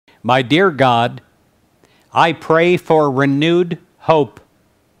My dear God, I pray for renewed hope.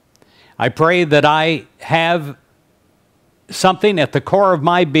 I pray that I have something at the core of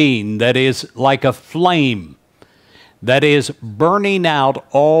my being that is like a flame that is burning out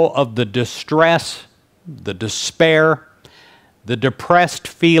all of the distress, the despair, the depressed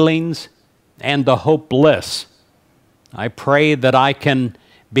feelings, and the hopeless. I pray that I can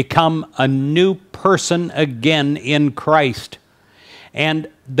become a new person again in Christ, and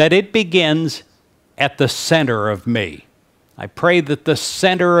that it begins at the center of me. I pray that the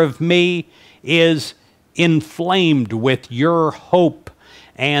center of me is inflamed with your hope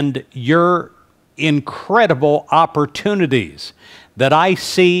and your incredible opportunities that I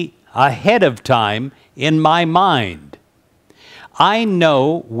see ahead of time in my mind. I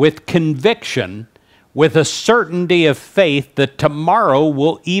know with conviction, with a certainty of faith, that tomorrow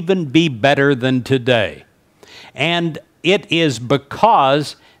will even be better than today. And it is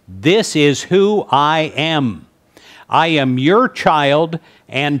because this is who I am. I am your child,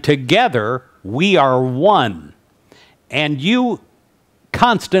 and together we are one. And you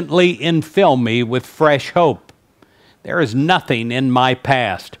constantly infill me with fresh hope. There is nothing in my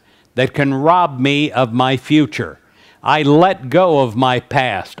past that can rob me of my future. I let go of my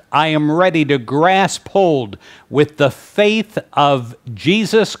past. I am ready to grasp hold with the faith of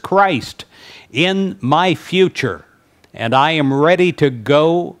Jesus Christ in my future. And I am ready to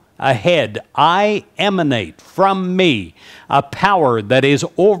go ahead. I emanate from me a power that is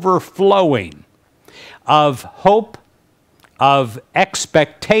overflowing of hope, of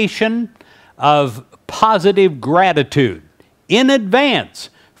expectation, of positive gratitude in advance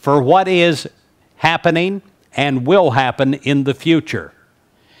for what is happening and will happen in the future.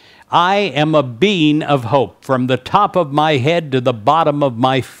 I am a being of hope from the top of my head to the bottom of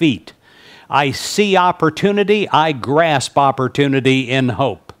my feet. I see opportunity, I grasp opportunity in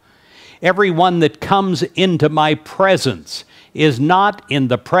hope. Everyone that comes into my presence is not in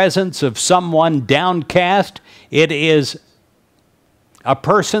the presence of someone downcast. It is a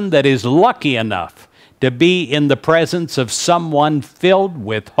person that is lucky enough to be in the presence of someone filled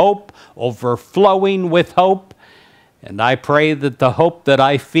with hope, overflowing with hope. And I pray that the hope that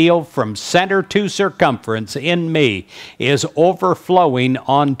I feel from center to circumference in me is overflowing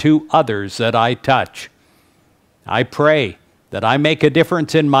onto others that I touch. I pray that I make a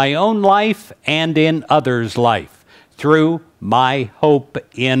difference in my own life and in others' life through my hope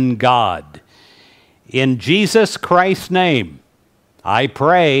in God. In Jesus Christ's name, I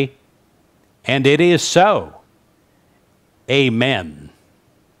pray, and it is so. Amen.